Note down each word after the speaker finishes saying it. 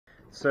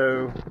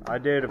So I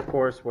did, of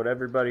course, what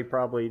everybody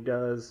probably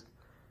does.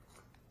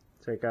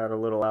 Take out a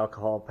little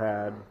alcohol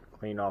pad,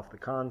 clean off the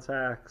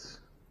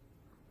contacts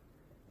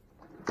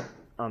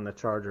on the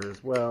charger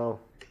as well.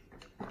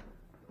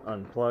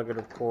 Unplug it,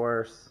 of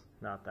course.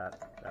 Not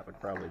that that would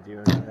probably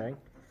do anything.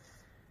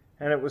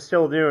 And it was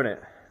still doing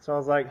it. So I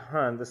was like,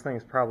 this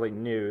thing's probably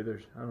new.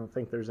 I don't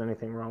think there's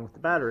anything wrong with the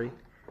battery.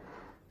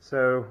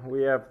 So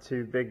we have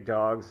 2 big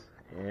dogs,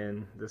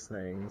 and this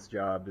thing's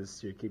job is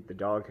to keep the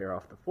dog hair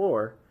off the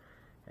floor.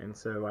 And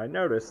so I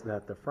noticed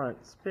that the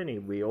front spinny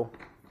wheel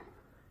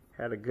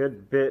had a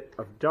good bit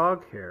of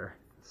dog hair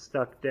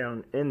stuck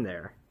down in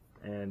there,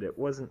 and it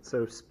wasn't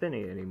so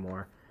spinny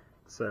anymore.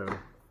 So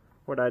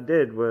what I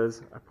did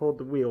was I pulled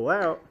the wheel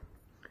out.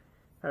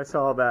 I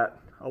saw that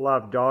a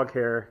lot of dog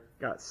hair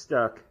got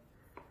stuck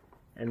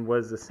and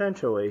was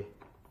essentially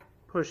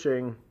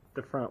pushing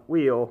the front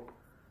wheel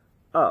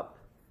up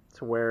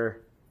to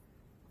where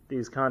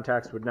these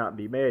contacts would not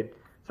be made.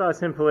 So I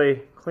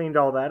simply cleaned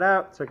all that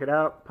out, took it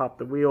out, popped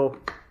the wheel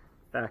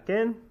back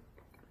in,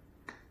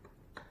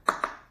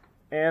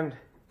 and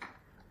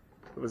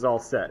it was all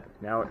set.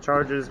 Now it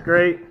charges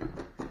great,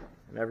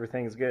 and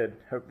everything's good.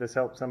 Hope this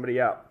helps somebody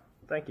out.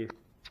 Thank you.